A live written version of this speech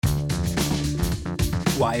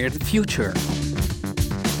Wired Future.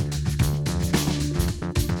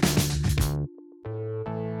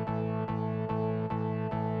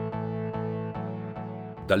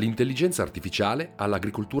 Dall'intelligenza artificiale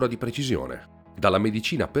all'agricoltura di precisione, dalla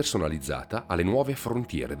medicina personalizzata alle nuove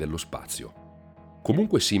frontiere dello spazio.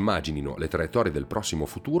 Comunque si immaginino le traiettorie del prossimo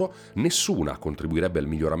futuro, nessuna contribuirebbe al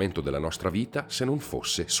miglioramento della nostra vita se non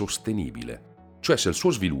fosse sostenibile. Cioè se il suo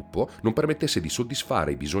sviluppo non permettesse di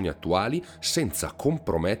soddisfare i bisogni attuali senza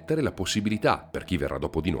compromettere la possibilità, per chi verrà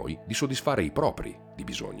dopo di noi, di soddisfare i propri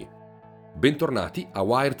bisogni. Bentornati a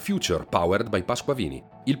Wired Future, powered by Pasqua Vini,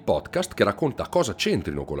 il podcast che racconta cosa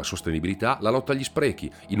c'entrino con la sostenibilità, la lotta agli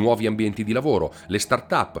sprechi, i nuovi ambienti di lavoro, le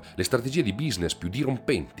start-up, le strategie di business più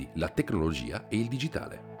dirompenti, la tecnologia e il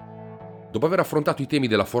digitale. Dopo aver affrontato i temi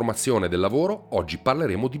della formazione e del lavoro, oggi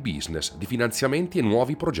parleremo di business, di finanziamenti e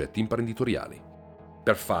nuovi progetti imprenditoriali.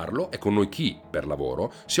 Per farlo è con noi chi, per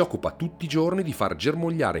lavoro, si occupa tutti i giorni di far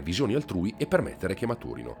germogliare visioni altrui e permettere che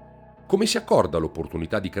maturino. Come si accorda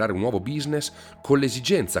l'opportunità di creare un nuovo business con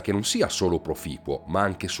l'esigenza che non sia solo proficuo, ma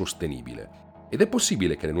anche sostenibile? Ed è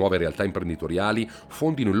possibile che le nuove realtà imprenditoriali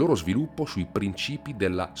fondino il loro sviluppo sui principi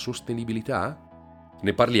della sostenibilità?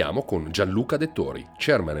 Ne parliamo con Gianluca Dettori,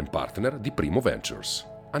 Chairman and Partner di Primo Ventures.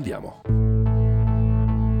 Andiamo!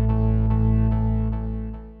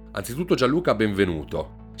 Anzitutto Gianluca,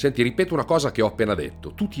 benvenuto. Senti, ripeto una cosa che ho appena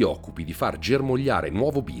detto. Tu ti occupi di far germogliare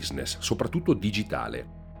nuovo business, soprattutto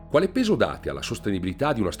digitale. Quale peso date alla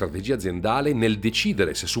sostenibilità di una strategia aziendale nel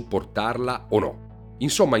decidere se supportarla o no?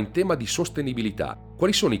 Insomma, in tema di sostenibilità,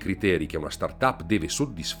 quali sono i criteri che una startup deve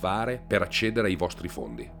soddisfare per accedere ai vostri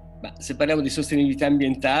fondi? Se parliamo di sostenibilità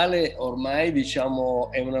ambientale, ormai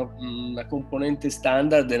è una componente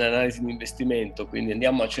standard dell'analisi di investimento, quindi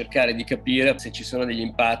andiamo a cercare di capire se ci sono degli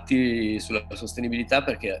impatti sulla sostenibilità,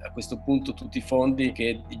 perché a questo punto tutti i fondi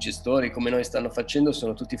che i gestori come noi stanno facendo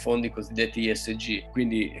sono tutti fondi cosiddetti ESG,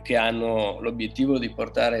 quindi che hanno l'obiettivo di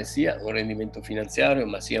portare sia un rendimento finanziario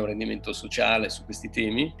ma sia un rendimento sociale su questi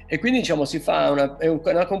temi, e quindi si fa è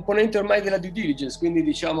una componente ormai della due diligence, quindi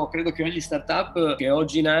credo che ogni startup che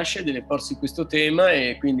oggi nasce deve porsi questo tema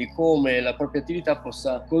e quindi come la propria attività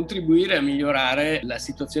possa contribuire a migliorare la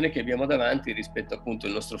situazione che abbiamo davanti rispetto appunto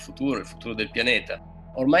al nostro futuro, il futuro del pianeta.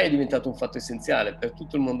 Ormai è diventato un fatto essenziale per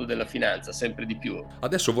tutto il mondo della finanza, sempre di più.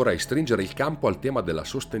 Adesso vorrei stringere il campo al tema della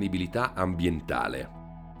sostenibilità ambientale.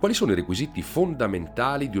 Quali sono i requisiti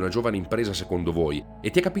fondamentali di una giovane impresa secondo voi? E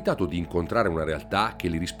ti è capitato di incontrare una realtà che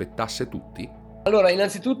li rispettasse tutti? Allora,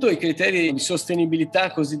 innanzitutto i criteri di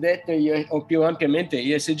sostenibilità cosiddette o più ampiamente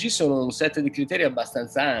ESG sono un set di criteri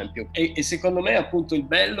abbastanza ampio e secondo me appunto il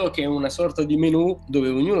bello è che è una sorta di menù dove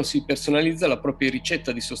ognuno si personalizza la propria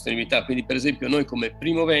ricetta di sostenibilità. Quindi per esempio noi come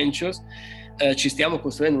Primo Ventures ci stiamo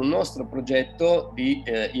costruendo un nostro progetto di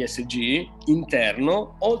ESG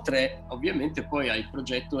interno, oltre ovviamente poi al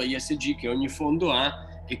progetto ESG che ogni fondo ha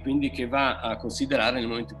e quindi che va a considerare nel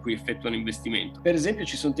momento in cui effettua un investimento. Per esempio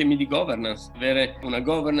ci sono temi di governance, avere una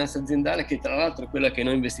governance aziendale che tra l'altro è quella che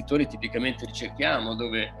noi investitori tipicamente ricerchiamo,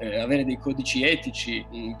 dove avere dei codici etici,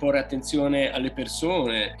 porre attenzione alle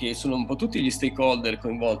persone, che sono un po' tutti gli stakeholder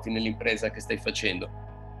coinvolti nell'impresa che stai facendo.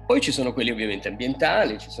 Poi ci sono quelli ovviamente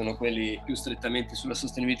ambientali, ci sono quelli più strettamente sulla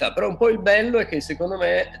sostenibilità, però un po' il bello è che secondo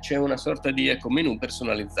me c'è una sorta di menu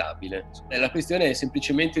personalizzabile. La questione è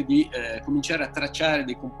semplicemente di cominciare a tracciare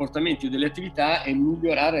dei comportamenti o delle attività e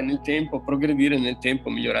migliorare nel tempo, progredire nel tempo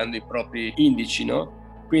migliorando i propri indici, no?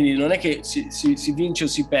 Quindi non è che si vince o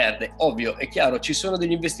si perde, ovvio, è chiaro, ci sono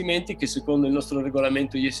degli investimenti che secondo il nostro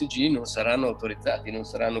regolamento ESG non saranno autorizzati, non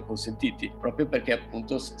saranno consentiti, proprio perché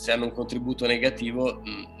appunto se hanno un contributo negativo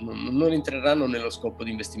non entreranno nello scopo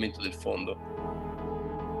di investimento del fondo.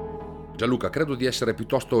 Gianluca, credo di essere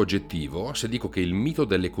piuttosto oggettivo se dico che il mito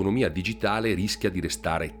dell'economia digitale rischia di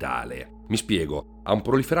restare tale. Mi spiego, a un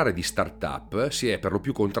proliferare di start-up si è per lo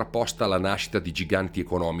più contrapposta la nascita di giganti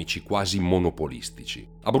economici quasi monopolistici.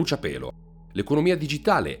 A bruciapelo, l'economia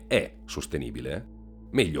digitale è sostenibile?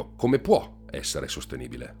 Meglio, come può essere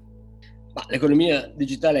sostenibile? L'economia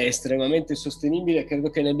digitale è estremamente sostenibile, credo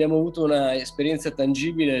che ne abbiamo avuto una esperienza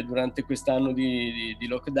tangibile durante quest'anno di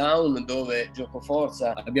lockdown, dove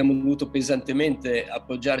giocoforza abbiamo dovuto pesantemente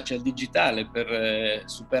appoggiarci al digitale per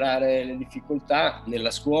superare le difficoltà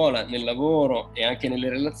nella scuola, nel lavoro e anche nelle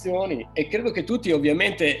relazioni, e credo che tutti,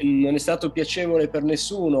 ovviamente non è stato piacevole per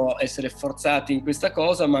nessuno essere forzati in questa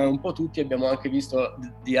cosa, ma un po' tutti abbiamo anche visto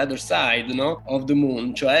the other side, no? Of the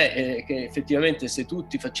moon, cioè che effettivamente se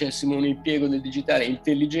tutti facessimo un'ipotesi l'impiego del digitale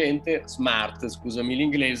intelligente, smart, scusami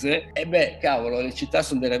l'inglese, cavolo, le città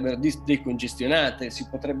andrebbero decongestionate, si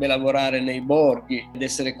potrebbe lavorare nei borghi ed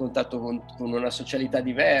essere in contatto con una socialità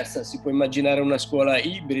diversa, si può immaginare una scuola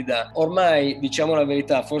ibrida. Ormai, diciamo la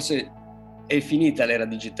verità, forse è finita l'era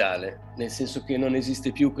digitale, nel senso che non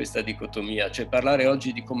esiste più questa dicotomia, cioè parlare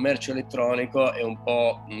oggi di commercio elettronico è un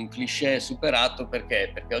po' un cliché superato.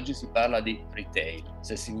 Perché oggi si parla di retail,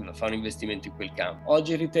 se si fa un investimento in quel campo.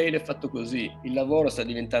 Oggi il retail è fatto così, il lavoro sta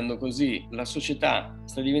diventando così, la società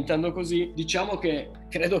sta diventando così. Diciamo che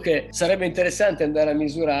credo che sarebbe interessante andare a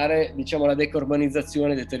misurare, diciamo, la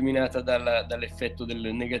decarbonizzazione determinata dall'effetto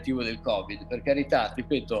del negativo del Covid. Per carità,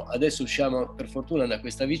 ripeto, adesso usciamo per fortuna da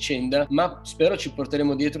questa vicenda, ma spero ci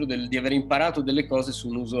porteremo dietro di aver imparato delle cose su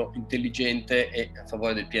un uso intelligente e a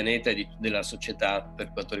favore del pianeta e della società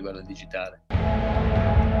per quanto riguarda il digitale.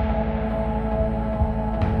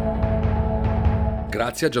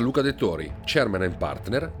 Grazie a Gianluca Dettori, Chairman and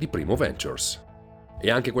Partner di Primo Ventures. E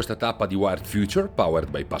anche questa tappa di Wired Future, powered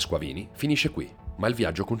by Pasqua Vini, finisce qui, ma il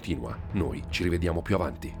viaggio continua. Noi ci rivediamo più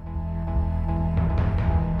avanti.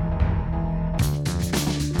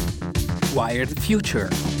 Wired Future